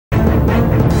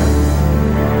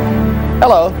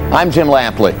Hello, I'm Jim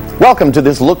Lampley. Welcome to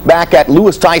this look back at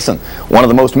Lewis Tyson, one of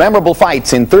the most memorable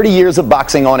fights in 30 years of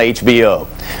boxing on HBO.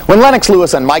 When Lennox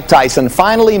Lewis and Mike Tyson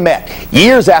finally met,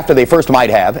 years after they first might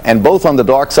have, and both on the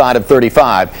dark side of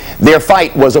 35, their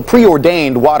fight was a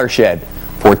preordained watershed.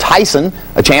 For Tyson,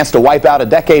 a chance to wipe out a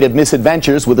decade of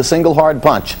misadventures with a single hard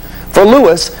punch. For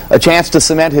Lewis, a chance to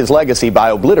cement his legacy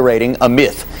by obliterating a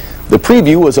myth. The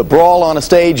preview was a brawl on a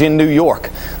stage in New York.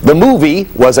 The movie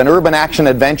was an urban action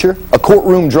adventure, a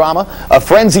courtroom drama, a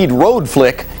frenzied road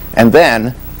flick, and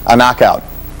then a knockout.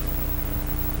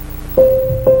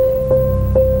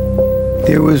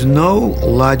 There was no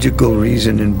logical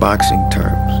reason in boxing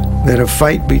terms that a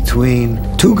fight between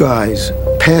two guys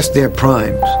past their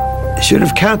primes should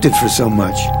have counted for so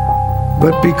much.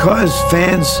 But because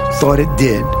fans thought it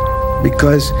did,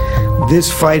 because this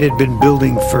fight had been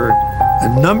building for a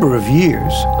number of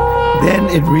years, then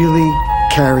it really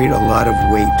carried a lot of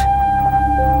weight.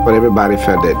 But everybody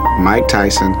felt that Mike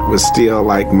Tyson was still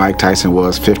like Mike Tyson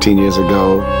was 15 years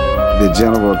ago. The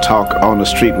general talk on the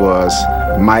street was,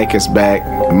 Mike is back,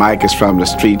 Mike is from the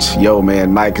streets. Yo,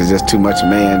 man, Mike is just too much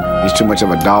man. He's too much of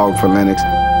a dog for Lennox.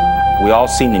 We all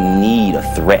seem to need a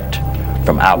threat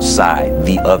from outside,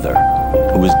 the other,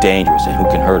 who is dangerous and who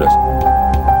can hurt us.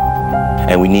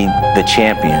 And we need the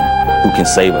champion who can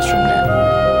save us from that.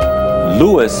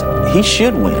 Lewis, he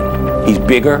should win. He's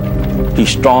bigger, he's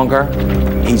stronger,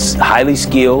 he's highly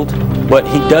skilled, but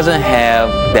he doesn't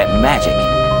have that magic.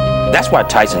 That's why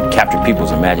Tyson captured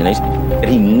people's imagination.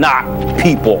 He knocked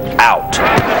people out.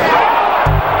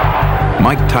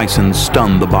 Mike Tyson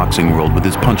stunned the boxing world with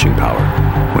his punching power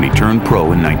when he turned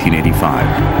pro in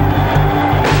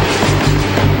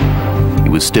 1985. He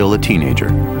was still a teenager,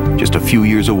 just a few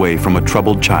years away from a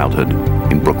troubled childhood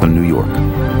in Brooklyn, New York.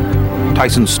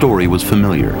 Tyson's story was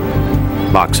familiar.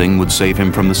 Boxing would save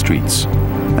him from the streets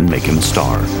and make him a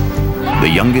star. The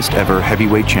youngest ever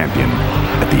heavyweight champion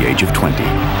at the age of 20.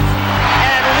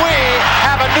 And we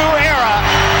have a new era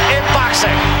in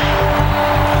boxing.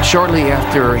 Shortly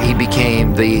after he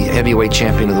became the heavyweight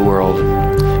champion of the world,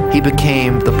 he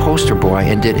became the poster boy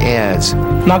and did ads.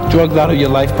 Knock drugs out of your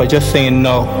life by just saying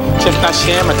no.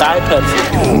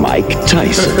 Mike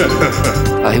Tyson.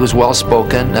 He was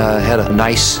well-spoken, had a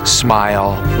nice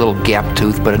smile, a little gap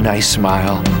tooth, but a nice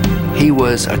smile. He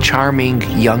was a charming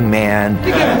young man.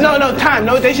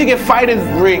 No, they should get fighting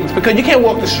rings because you can't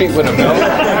walk the street with him, no?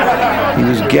 He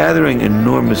was gathering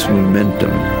enormous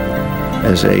momentum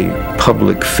as a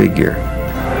public figure.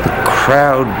 The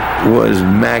crowd was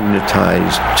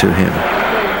magnetized to him.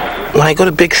 When I go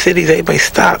to big cities, everybody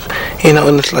stop, and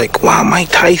it's like, wow, Mike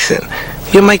Tyson.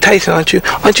 You're Mike Tyson, aren't you?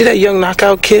 Aren't you that young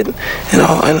knockout kid?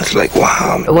 And it's like,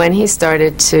 wow. When he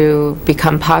started to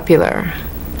become popular,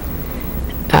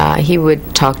 he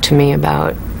would talk to me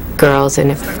about girls, and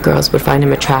if girls would find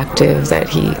him attractive, that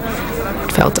he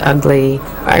felt ugly.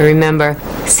 I remember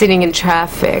sitting in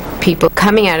traffic, people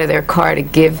coming out of their car to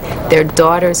give their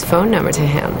daughter's phone number to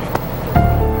him.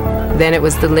 Then it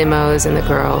was the limos and the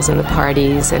girls and the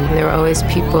parties, and there were always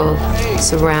people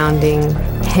surrounding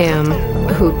him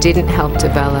who didn't help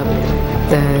develop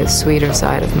the sweeter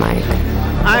side of Mike.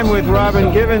 I'm with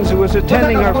Robin Givens, who was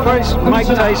attending her first Mike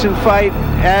Tyson fight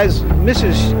as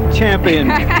Mrs. Champion.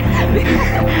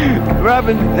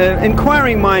 Robin,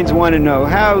 inquiring minds want to know,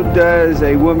 how does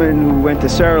a woman who went to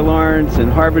Sarah Lawrence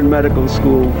and Harvard Medical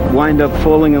School wind up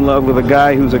falling in love with a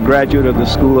guy who's a graduate of the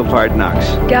School of Hard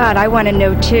Knocks? God, I want to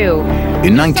know too.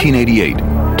 In 1988,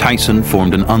 Tyson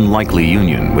formed an unlikely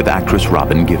union with actress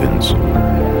Robin Givens.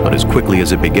 But as quickly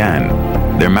as it began,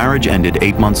 their marriage ended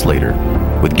 8 months later,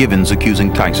 with Givens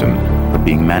accusing Tyson of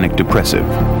being manic-depressive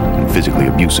and physically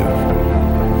abusive.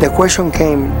 The question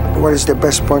came, what is the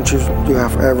best punch you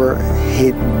have ever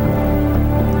hit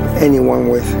anyone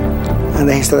with? And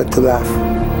then he started to laugh.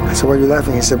 I said, why are you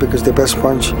laughing? He said, because the best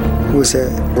punch was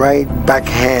a right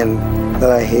backhand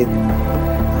that I hit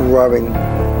Robin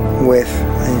with,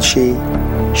 and she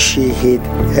hit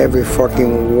every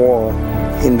fucking wall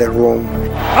in the room.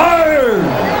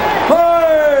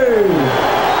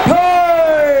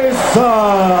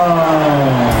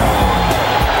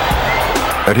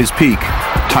 At his peak,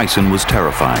 Tyson was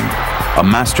terrifying, a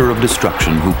master of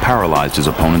destruction who paralyzed his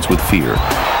opponents with fear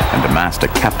and amassed a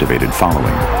captivated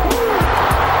following.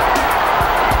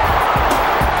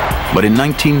 But in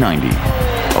 1990,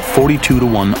 a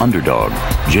 42-1 underdog,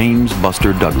 James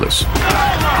Buster Douglas,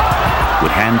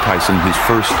 would hand Tyson his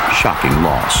first shocking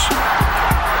loss.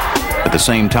 At the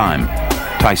same time,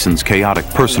 Tyson's chaotic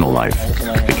personal life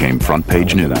became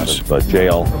front-page news.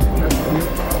 Jail.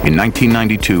 In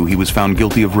 1992, he was found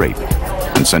guilty of rape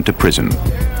and sent to prison.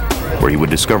 where he would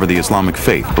discover the Islamic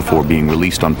faith before being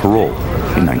released on parole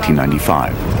in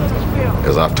 1995.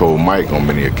 As I've told Mike on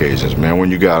many occasions, man, when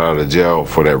you got out of jail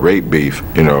for that rape beef,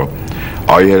 you know,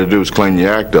 all you had to do was clean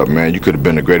your act up, man. You could have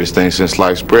been the greatest thing since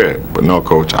sliced bread. But no,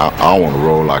 Coach, I want to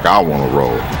roll like I want to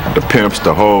roll. The pimps,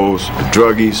 the hoes, the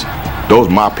druggies, those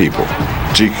my people.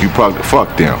 GQ probably,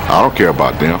 fuck them. I don't care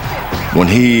about them. When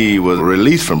he was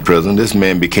released from prison, this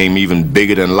man became even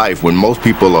bigger than life. When most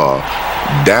people are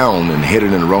down and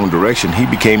headed in the wrong direction, he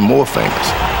became more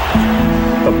famous.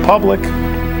 The public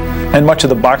and much of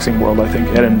the boxing world, I think,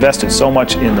 had invested so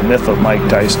much in the myth of Mike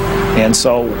Tyson, and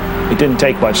so it didn't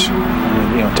take much,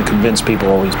 to convince people,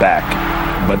 oh, he's back.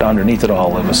 But underneath it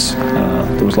all, there was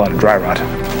a lot of dry rot.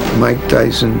 Mike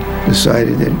Tyson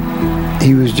decided that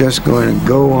he was just going to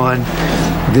go on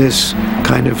this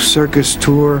kind of circus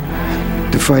tour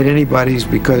to fight anybody's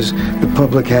because the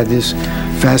public had this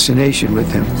fascination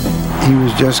with him. He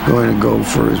was just going to go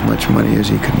for as much money as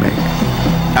he could make.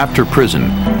 After prison,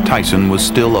 Tyson was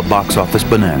still a box office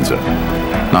bonanza.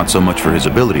 Not so much for his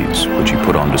abilities, which he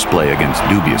put on display against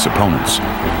dubious opponents,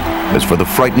 as for the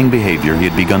frightening behavior he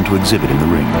had begun to exhibit in the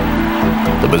ring.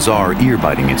 The bizarre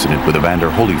ear-biting incident with Evander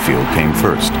Holyfield came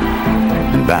first,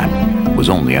 and that was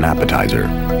only an appetizer.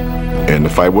 And the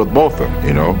fight with Botha,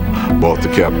 Botha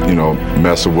kept,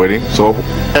 messing with him. So,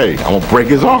 hey, I'm going to break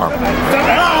his arm.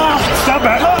 Stop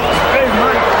it!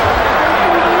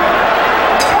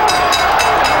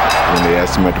 When they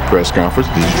asked him at the press conference,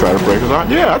 did you try to break his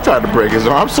arm? Yeah, I tried to break his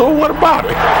arm, so what about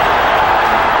it?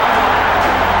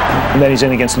 And then he's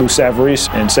in against Lou Savarese,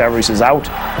 and Savarese is out.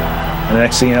 And the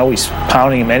next thing you know, he's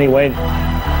pounding him anyway.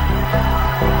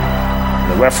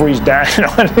 The referee's down,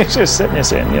 and he's just sitting there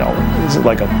saying, this is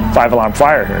like a 5-alarm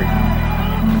fire here.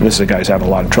 This guy's having a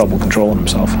lot of trouble controlling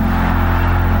himself.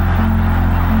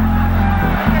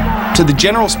 To the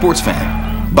general sports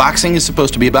fan, boxing is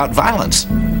supposed to be about violence.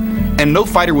 And no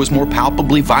fighter was more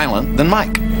palpably violent than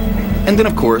Mike. And then,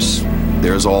 of course,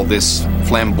 there's all this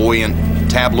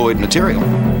flamboyant tabloid material,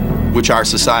 which our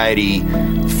society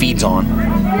feeds on.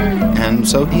 And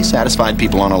so he satisfied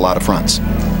people on a lot of fronts.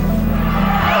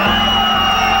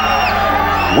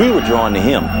 We were drawn to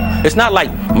him. It's not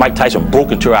like Mike Tyson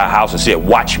broke into our house and said,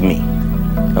 watch me.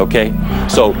 Okay?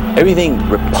 So everything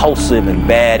repulsive and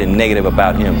bad and negative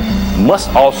about him must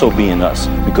also be in us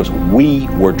because we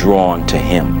were drawn to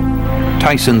him.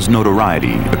 Tyson's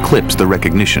notoriety eclipsed the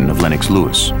recognition of Lennox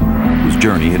Lewis, whose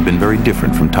journey had been very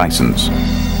different from Tyson's.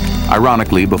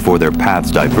 Ironically, before their paths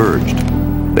diverged,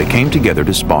 they came together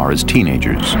to spar as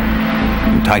teenagers.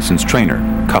 And Tyson's trainer,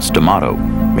 Cus D'Amato,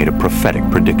 made a prophetic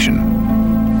prediction.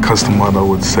 Cus D'Amato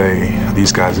would say,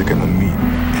 these guys are going to meet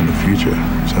in the future.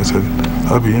 So I said,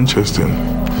 that'll be interesting.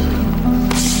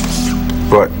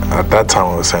 But at that time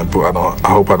I was saying, I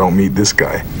hope I don't meet this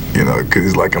guy, because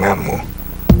he's like an animal.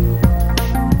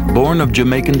 Born of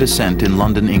Jamaican descent in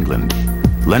London, England,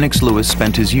 Lennox Lewis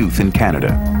spent his youth in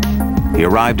Canada. He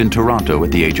arrived in Toronto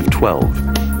at the age of 12,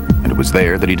 and it was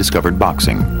there that he discovered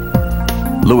boxing.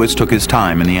 Lewis took his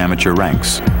time in the amateur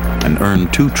ranks and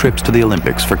earned 2 trips to the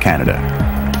Olympics for Canada,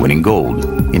 winning gold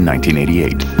in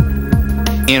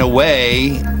 1988. In a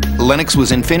way, Lennox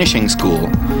was in finishing school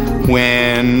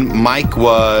when Mike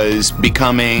was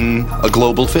becoming a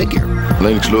global figure.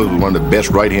 Lennox Lewis was one of the best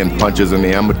right-hand punchers in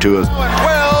the amateurs.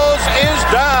 Wells is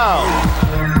down.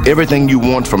 Everything you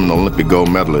want from an Olympic gold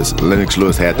medalist, Lennox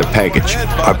Lewis had the package.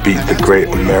 I beat the great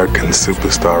American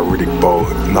superstar Riddick Bowe,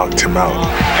 knocked him out.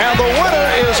 And the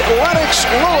winner is Lennox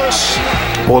Lewis.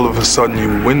 All of a sudden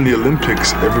you win the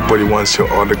Olympics, everybody wants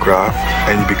your autograph,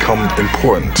 and you become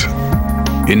important.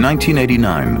 In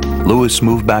 1989, Lewis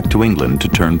moved back to England to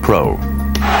turn pro.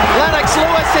 Lennox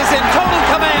Lewis is in total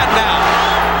command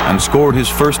now. And scored his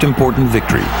first important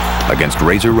victory against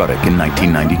Razor Ruddock in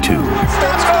 1992.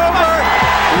 It's over.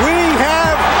 We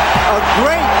have a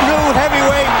great new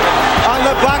heavyweight on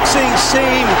the boxing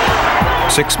scene.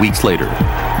 6 weeks later,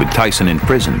 with Tyson in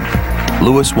prison,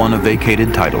 Lewis won a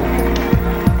vacated title,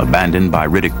 abandoned by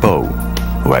Riddick Bowe,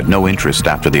 who had no interest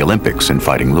after the Olympics in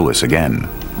fighting Lewis again.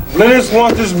 Lennox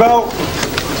wants this belt.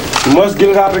 You must get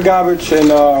it out of the garbage, and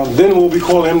then we'll be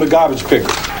calling him the garbage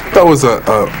picker. That was a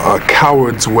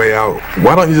coward's way out.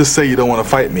 Why don't you just say you don't want to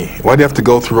fight me? Why do you have to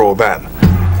go through all that?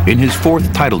 In his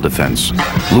 4th title defense,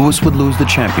 Lewis would lose the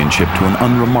championship to an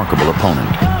unremarkable opponent,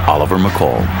 Oliver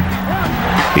McCall.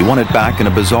 He won it back in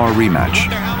a bizarre rematch,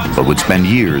 but would spend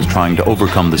years trying to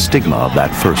overcome the stigma of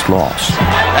that first loss.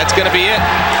 That's going to be it.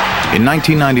 In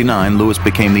 1999, Lewis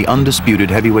became the undisputed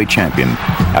heavyweight champion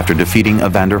after defeating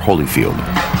Evander Holyfield.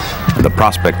 And the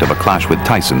prospect of a clash with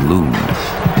Tyson loomed.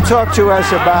 Talk to us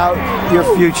about your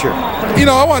future.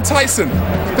 I want Tyson.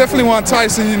 definitely want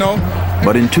Tyson, you know.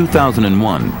 But in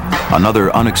 2001,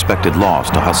 another unexpected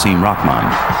loss to Hasim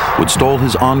Rahman would stall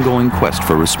his ongoing quest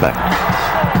for respect.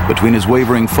 Between his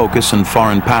wavering focus and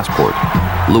foreign passport,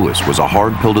 Lewis was a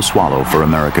hard pill to swallow for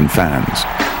American fans.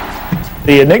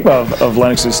 The enigma of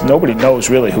Lennox is nobody knows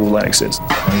really who Lennox is.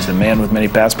 He's a man with many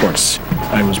passports.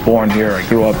 I was born here, I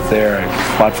grew up there,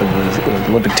 I fought for the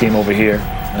Olympic team over here.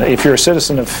 If you're a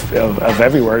citizen of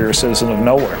everywhere, you're a citizen of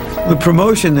nowhere. The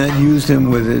promotion that used him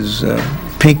with his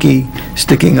pinky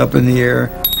sticking up in the air.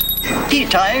 Tea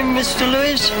time, Mr.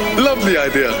 Lewis. Lovely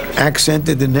idea.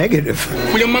 Accented the negative.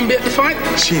 Will your mum be at the fight?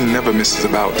 She never misses a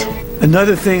bout.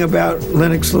 Another thing about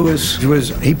Lennox Lewis was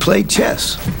he played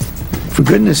chess. For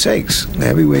goodness sakes, the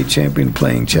heavyweight champion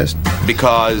playing chess.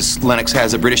 Because Lennox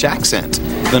has a British accent.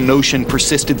 The notion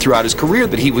persisted throughout his career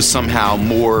that he was somehow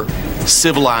more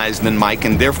civilized than Mike,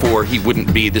 and therefore he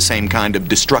wouldn't be the same kind of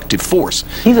destructive force.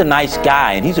 He's a nice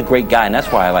guy, and he's a great guy, and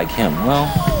that's why I like him. Well,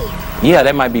 yeah,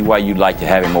 that might be why you'd like to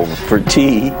have him over for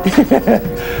tea.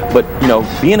 But, you know,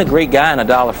 being a great guy and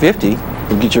 $1.50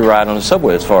 will get you a ride on the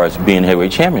subway as far as being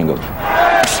heavyweight champion goes.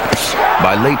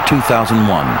 By late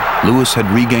 2001, Lewis had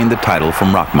regained the title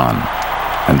from Rahman,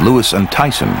 and Lewis and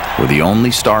Tyson were the only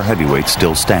star heavyweights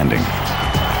still standing.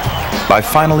 By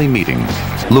finally meeting,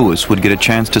 Lewis would get a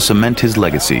chance to cement his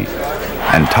legacy,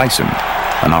 and Tyson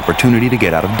an opportunity to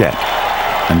get out of debt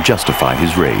and justify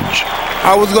his rage.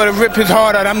 I was going to rip his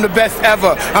heart out. I'm the best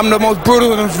ever. I'm the most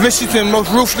brutal and vicious and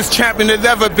most ruthless champion there's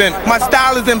ever been. My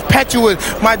style is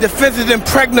impetuous. My defense is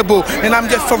impregnable. And I'm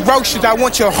just ferocious. I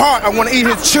want your heart. I want to eat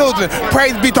his children.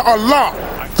 Praise be to Allah.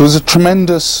 There was a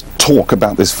tremendous talk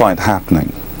about this fight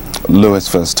happening, Lewis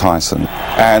versus Tyson,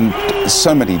 and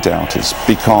so many doubters,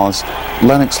 because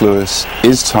Lennox Lewis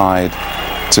is tied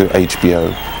to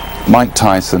HBO. Mike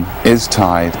Tyson is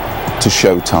tied to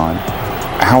Showtime.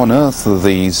 How on earth are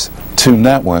these two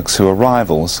networks who are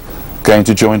rivals going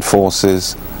to join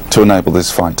forces to enable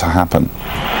this fight to happen?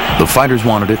 The fighters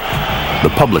wanted it, the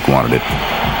public wanted it,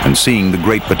 and seeing the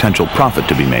great potential profit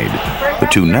to be made, the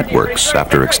two networks,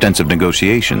 after extensive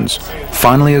negotiations,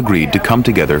 finally agreed to come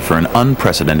together for an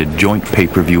unprecedented joint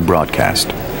pay-per-view broadcast.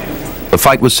 The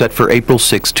fight was set for April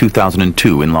 6,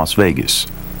 2002 in Las Vegas,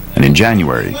 and in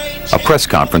January, a press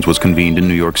conference was convened in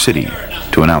New York City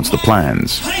to announce the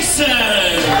plans.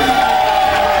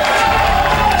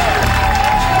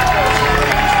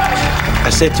 I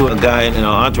said to a guy in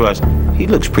our entourage, he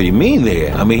looks pretty mean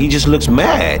there. I mean, he just looks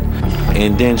mad.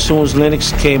 And then as soon as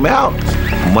Lennox came out,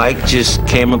 Mike just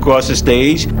came across the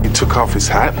stage. He took off his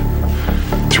hat,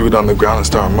 threw it on the ground and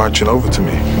started marching over to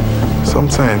me. So I'm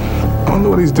saying, I don't know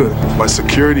what he's doing. My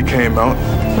security came out,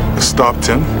 stopped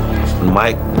him.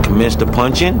 Mike commenced the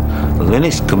punching,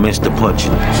 Lennox commenced the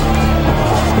punching.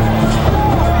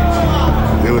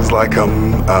 It was like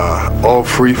all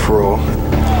free for all.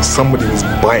 Somebody was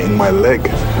biting my leg.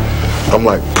 I'm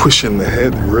like pushing the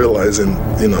head, realizing,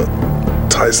 you know,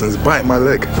 Tyson's biting my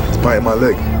leg. He's biting my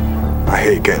leg. I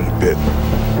hate getting bit.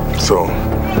 So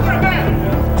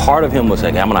part of him was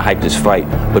like, I'm gonna hype this fight,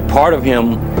 but part of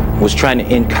him was trying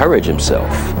to encourage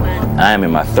himself. I am in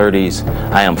my 30s.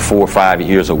 I am 4 or 5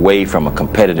 years away from a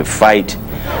competitive fight.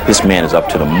 This man is up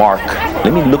to the mark.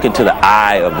 Let me look into the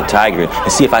eye of the tiger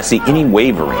and see if I see any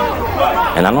wavering.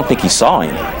 And I don't think he saw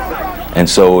any. And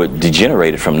so it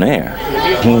degenerated from there.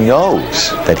 He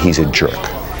knows that he's a jerk.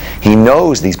 He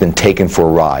knows that he's been taken for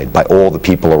a ride by all the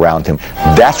people around him.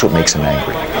 That's what makes him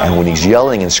angry. And when he's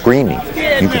yelling and screaming,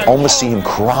 you can almost see him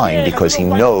crying because he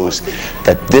knows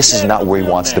that this is not where he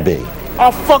wants to be.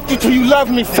 I'll fuck you till you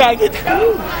love me, faggot.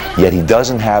 Yet he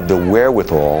doesn't have the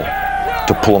wherewithal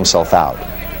to pull himself out.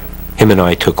 Him and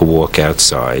I took a walk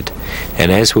outside,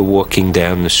 and as we're walking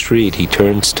down the street, he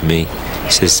turns to me.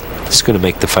 He says, "This is going to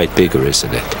make the fight bigger,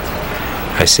 isn't it?"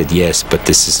 I said, "Yes, but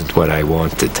this isn't what I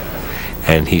wanted."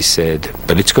 And he said,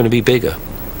 "But it's going to be bigger."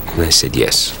 And I said,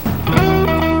 "Yes."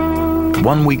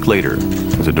 1 week later,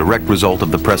 as a direct result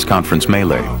of the press conference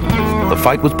melee, the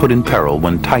fight was put in peril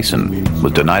when Tyson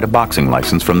was denied a boxing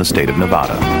license from the state of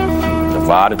Nevada.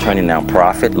 Nevada turning down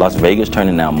profit, Las Vegas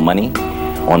turning down money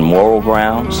on moral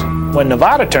grounds. When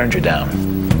Nevada turned you down,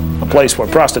 a place where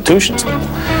prostitution's legal,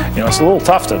 you know, it's a little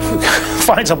tough to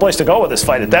find some place to go with this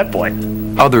fight at that point.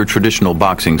 Other traditional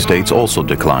boxing states also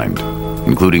declined,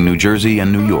 including New Jersey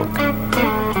and New York.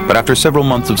 But after several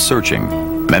months of searching,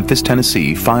 Memphis,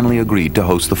 Tennessee finally agreed to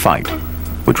host the fight,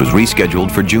 which was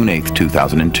rescheduled for June 8,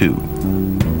 2002.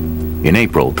 In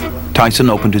April, Tyson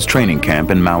opened his training camp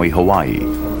in Maui, Hawaii,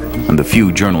 and the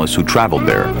few journalists who traveled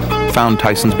there found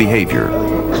Tyson's behavior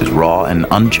as raw and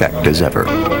unchecked as ever.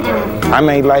 I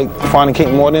may like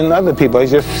fornicate more than other people.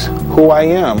 It's just who I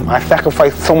am. I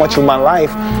sacrificed so much of my life.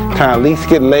 Can I at least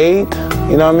get laid?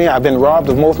 You know what I mean? I've been robbed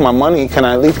of most of my money. Can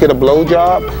I at least get a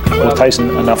blowjob? With Tyson,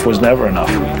 enough was never enough,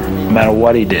 no matter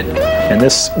what he did. And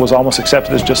this was almost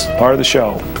accepted as just part of the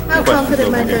show. How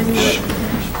confident, Mike, are you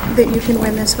that you can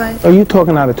win this fight? Are you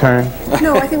talking out of turn?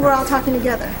 No, I think we're all talking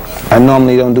together. I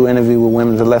normally don't do interviews with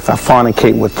women unless I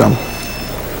fornicate with them.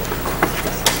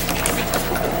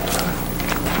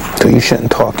 So you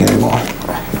shouldn't talk anymore.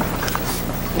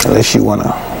 Unless you want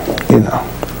to, you know.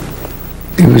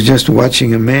 It was just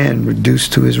watching a man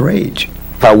reduced to his rage.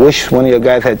 I wish one of your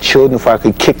guys had children so I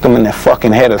could kick them in their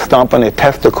fucking head or stomp on their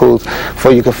testicles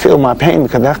so you could feel my pain,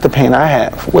 because that's the pain I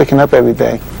have, waking up every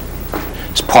day.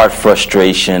 It's part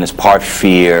frustration, it's part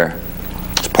fear,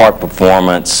 it's part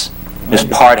performance, it's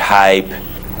part hype.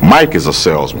 Mike is a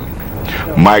salesman.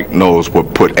 Mike knows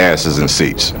what put asses in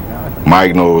seats.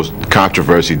 Mike knows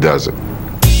controversy does it.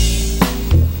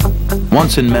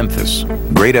 Once in Memphis,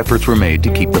 great efforts were made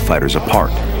to keep the fighters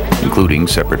apart, including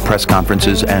separate press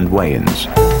conferences and weigh-ins,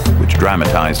 which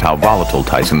dramatized how volatile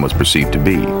Tyson was perceived to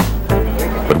be.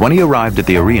 But when he arrived at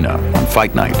the arena on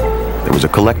fight night, there was a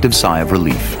collective sigh of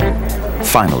relief.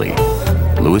 Finally,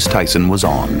 Lewis Tyson was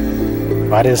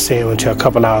on. I didn't see him until a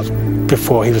couple hours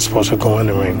before he was supposed to go in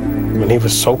the ring. I mean, he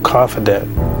was so confident.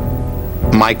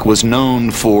 Mike was known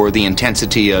for the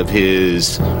intensity of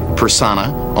his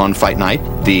persona on fight night,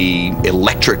 the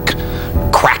electric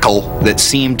crackle that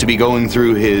seemed to be going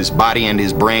through his body and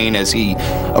his brain as he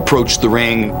approached the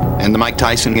ring, and the Mike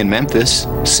Tyson in Memphis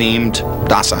seemed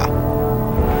docile.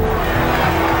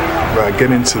 I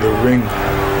get into the ring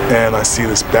and I see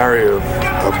this barrier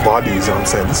of bodies, and I'm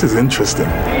saying, this is interesting.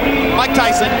 Mike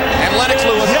Tyson and Lennox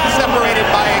Lewis separated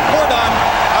by a cordon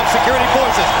of security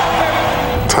forces.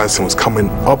 Tyson was coming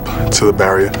up to the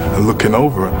barrier and looking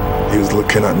over. He was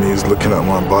looking at me, he was looking at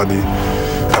my body.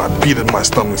 And I beat at my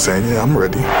stomach saying, yeah, I'm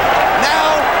ready.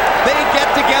 Now they get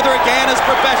together again as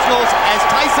professionals, as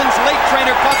Tyson's late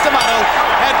trainer Costamatto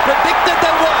had predicted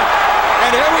they would.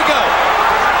 And here we go.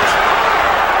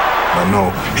 I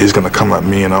know he's gonna come at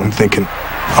me, and I'm thinking,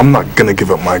 I'm not gonna give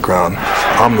up my ground.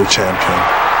 I'm the champion.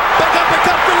 Back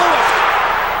uppercut for Lewis.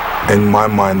 In my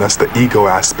mind, that's the ego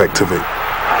aspect of it.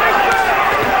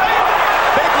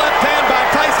 Big left hand by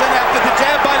Tyson after the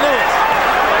jab by Lewis.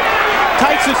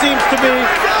 Tyson seems to be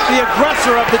the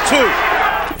aggressor of the two.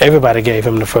 Everybody gave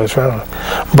him the first round,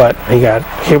 but he got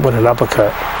hit with an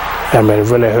uppercut. I mean,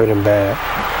 it really hurt him bad.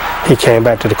 He came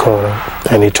back to the corner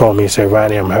and he told me, he said,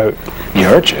 Ronnie, I'm hurt. He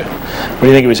hurt you? What do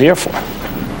you think he was here for?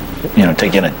 You know,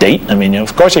 taking a date? I mean,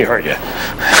 of course he hurt you.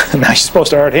 Now you're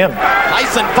supposed to hurt him.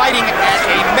 Tyson fighting at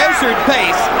a measured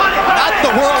pace, not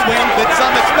the whirlwind that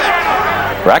some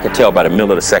expect. Where I could tell by the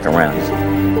middle of the second round,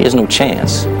 he has no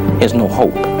chance, he has no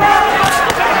hope.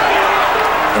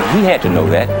 And he had to know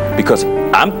that because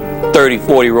I'm 30,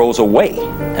 40 rows away,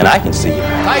 and I can see it.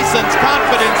 Tyson's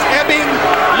confidence ebbing,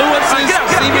 Lewis's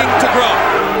seeming to grow.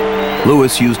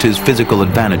 Lewis used his physical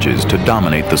advantages to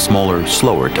dominate the smaller,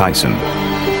 slower Tyson,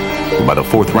 who by the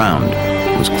fourth round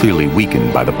was clearly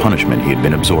weakened by the punishment he had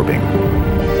been absorbing. Lewis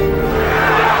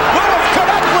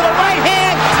connects with a right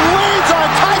hand, leads on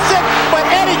Tyson, but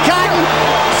Eddie Cotton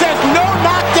says no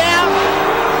knockdown.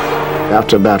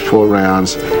 After about 4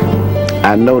 rounds,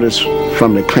 I noticed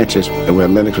from the clinches where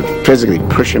Lennox was physically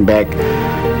pushing back,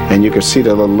 and you could see the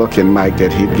little look in Mike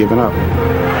that he'd given up.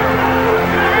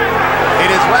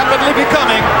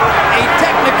 Becoming a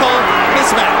technical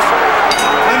mismatch.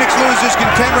 Lennox loses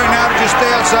content right now to just stay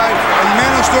outside, and the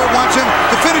man on the store wants him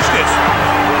to finish this.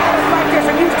 Like this,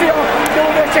 and you still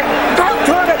doing this shit. Don't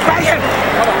turn it, Tyson.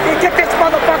 You get this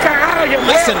motherfucker out of here.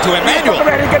 Listen to Emmanuel. You're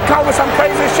ready to get caught with some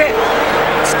crazy shit.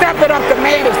 Step it up, the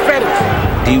man is finished.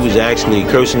 He was actually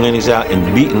cursing Lennox out and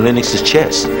beating Lennox's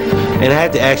chest. And I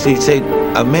had to actually say,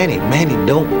 Manny,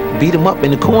 don't beat him up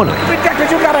in the corner. Because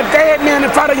you got a dead man in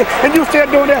front of you, and you still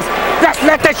do this. Just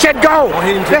let that shit go.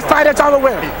 This fight is over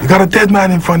with. You got a dead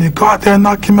man in front of you. Go out there and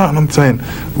knock him out. And I'm saying,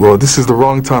 well, this is the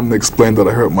wrong time to explain that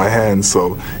I hurt my hand.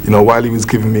 So, you know, while he was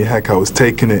giving me heck, I was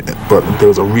taking it. But there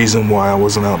was a reason why I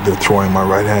wasn't out there throwing my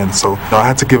right hand. So I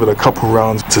had to give it a couple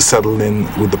rounds to settle in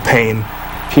with the pain.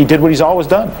 He did what he's always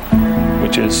done,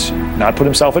 which is not put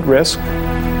himself at risk,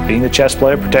 being the chess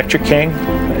player, protect your king,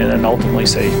 and then ultimately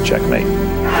say checkmate.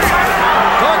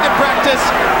 Target practice.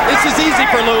 This is easy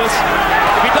for Lewis.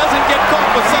 If he doesn't get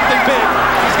caught with something big,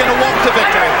 he's going to walk to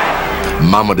victory.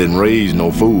 Mama didn't raise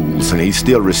no fools, and he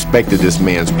still respected this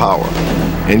man's power.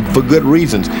 And for good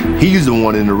reasons. He's the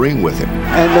one in the ring with him.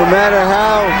 And no matter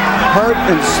how hurt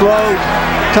and slow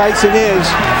Tyson is,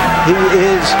 he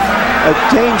is a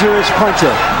dangerous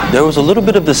puncher. There was a little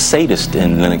bit of the sadist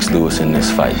in Lennox Lewis in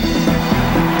this fight.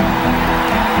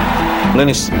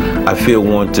 Lennox, I feel,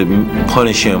 wanted to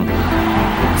punish him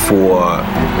for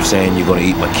saying you're going to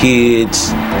eat my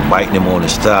kids, biting him on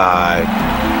his thigh.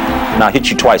 Now I hit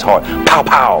you twice hard. Pow,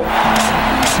 pow.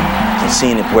 And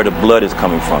seeing where the blood is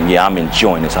coming from. Yeah, I'm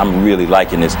enjoying this. I'm really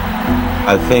liking this.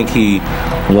 I think he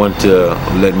wanted to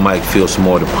let Mike feel some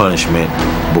more of the punishment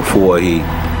before he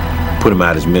put him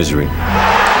out of his misery.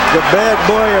 The bad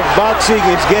boy of boxing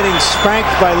is getting spanked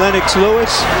by Lennox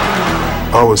Lewis.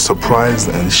 I was surprised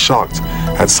and shocked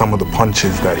at some of the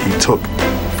punches that he took.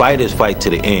 Fighters fight to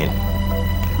the end.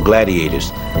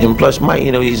 Gladiators. And plus, Mike,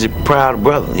 he's a proud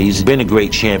brother. He's been a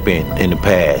great champion in the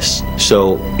past.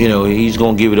 So, he's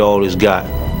going to give it all he's got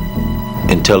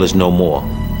until there's no more.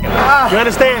 You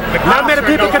understand? Not many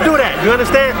people can do that. You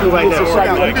understand? Right now.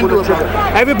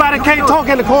 Everybody can't talk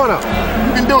in the corner.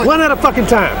 You can do it. One at a fucking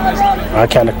time. I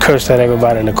kind of cursed at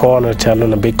everybody in the corner, telling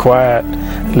them to be quiet,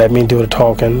 let me do the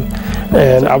talking,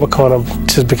 and our corner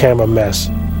just became a mess.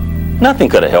 Nothing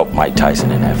could have helped Mike Tyson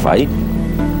in that fight.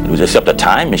 It was except a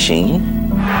time machine.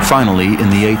 Finally, in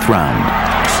the 8th round,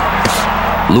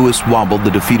 Lewis wobbled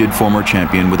the defeated former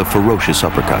champion with a ferocious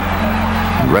uppercut.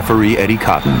 And referee Eddie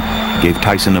Cotton gave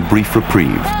Tyson a brief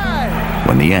reprieve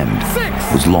when the end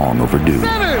was long overdue. 7,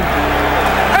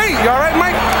 8, you all right,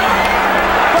 Mike?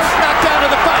 First knockdown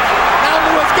of the fight. Now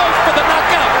Lewis goes for the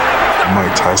knockout.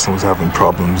 Mike Tyson was having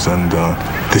problems, and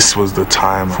this was the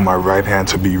time for my right hand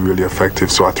to be really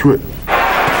effective, so I threw it. That's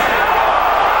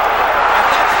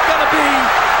going to be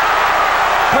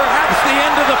perhaps the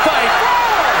end of the fight.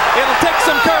 It'll take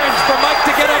some courage for Mike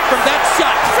to get up from that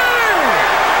shot.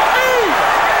 7, 8,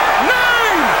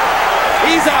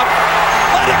 9. He's out.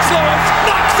 Lennox Lewis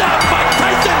knocks out Mike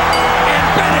Tyson and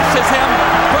banishes him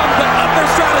from the upper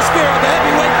stratosphere of the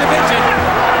heavyweight division.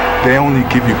 They only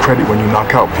give you credit when you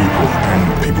knock out people,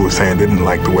 and people were saying they didn't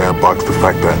like the way I boxed, the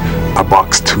fact that I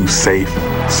boxed too safe.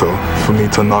 So for me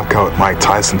to knock out Mike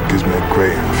Tyson gives me a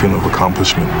great feeling of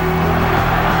accomplishment.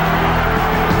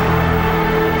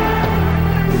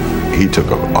 He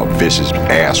took a vicious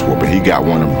ass whooping. He got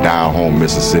one of them down home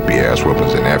Mississippi ass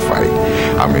whoopings in that fight.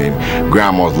 I mean,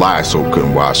 Grandma's lye soap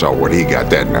couldn't wash out what he got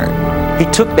that night. He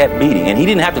took that beating, and he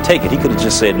didn't have to take it. He could have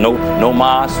just said, no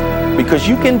mas, because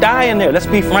you can die in there. Let's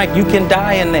be frank, you can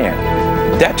die in there.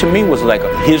 That to me was like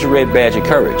his red badge of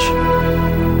courage.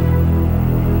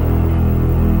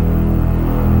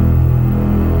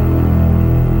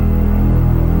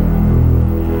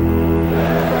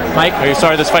 Mike, are you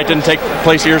sorry this fight didn't take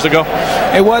place years ago?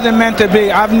 It wasn't meant to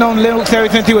be. I've known Lennox ever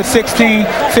since he was 16,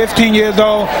 15 years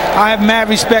old. I have mad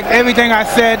respect. Everything I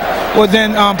said was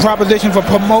in proposition for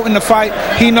promoting the fight.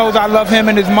 He knows I love him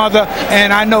and his mother,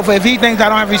 and I know if he thinks I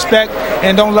don't have respect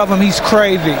and don't love him, he's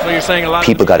crazy. So you're saying a lot.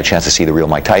 People got a chance to see the real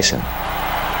Mike Tyson.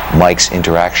 Mike's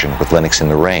interaction with Lennox in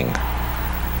the ring,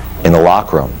 in the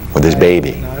locker room with his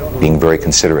baby, being very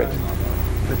considerate.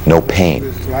 No pain,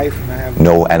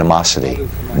 no animosity,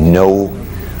 no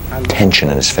tension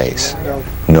in his face,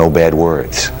 no bad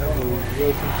words.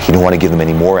 He didn't want to give them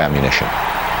any more ammunition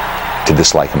to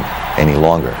dislike him any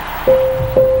longer.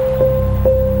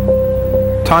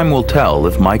 Time will tell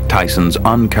if Mike Tyson's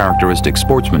uncharacteristic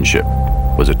sportsmanship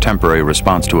was a temporary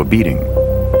response to a beating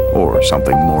or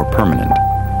something more permanent.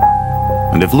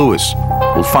 And if Lewis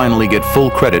will finally get full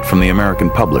credit from the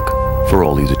American public for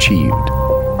all he's achieved.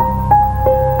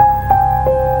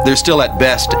 There's still at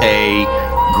best a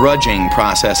grudging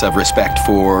process of respect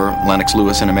for Lennox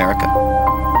Lewis in America.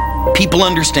 People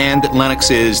understand that Lennox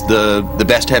is the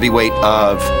best heavyweight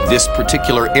of this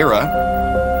particular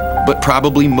era, but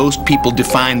probably most people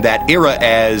define that era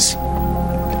as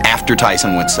after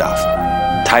Tyson went south.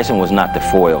 Tyson was not the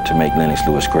foil to make Lennox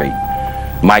Lewis great.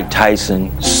 Mike Tyson,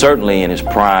 certainly in his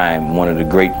prime, one of the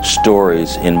great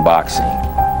stories in boxing.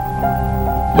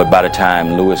 But by the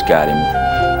time Lewis got him,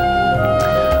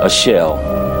 a shell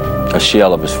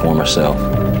of his former self.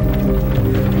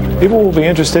 People will be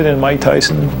interested in Mike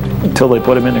Tyson until they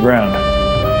put him in the ground.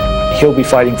 He'll be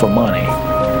fighting for money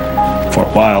for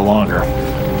a while longer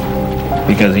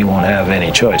because he won't have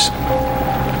any choice.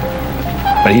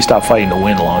 But he stopped fighting to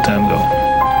win a long time ago.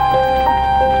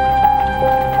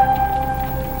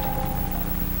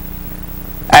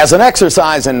 As an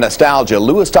exercise in nostalgia,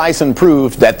 Lewis Tyson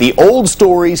proved that the old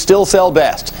stories still sell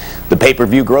best. The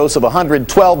pay-per-view gross of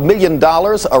 $112 million,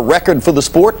 a record for the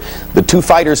sport. The two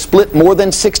fighters split more than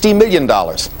 $60 million.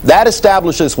 That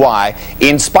establishes why,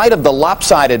 in spite of the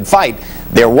lopsided fight,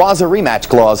 there was a rematch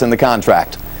clause in the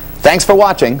contract. Thanks for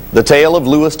watching The Tale of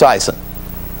Lewis Tyson.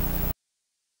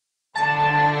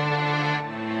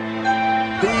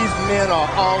 These men men are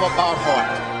all about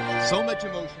heart. So much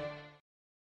emotion.